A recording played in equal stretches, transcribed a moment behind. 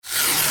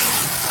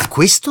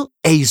questo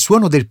è il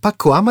suono del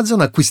pacco Amazon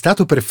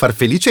acquistato per far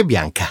felice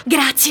Bianca.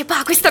 Grazie,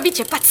 Pa, questa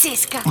bici è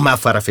pazzesca. Ma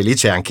farà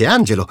felice anche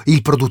Angelo,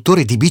 il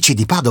produttore di bici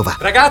di Padova.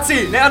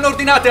 Ragazzi, ne hanno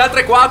ordinate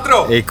altre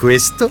 4! E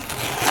questo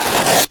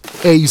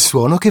è il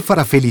suono che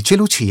farà felice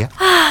Lucia.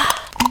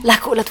 La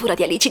colatura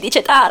di Alici di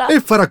Cetara.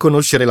 E farà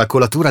conoscere la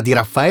colatura di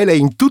Raffaele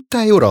in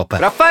tutta Europa.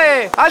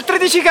 Raffaele, altre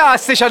 10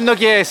 casse ci hanno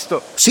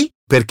chiesto. Sì,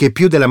 perché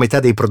più della metà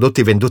dei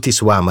prodotti venduti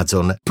su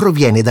Amazon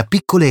proviene da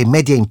piccole e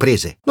medie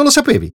imprese. Non lo sapevi?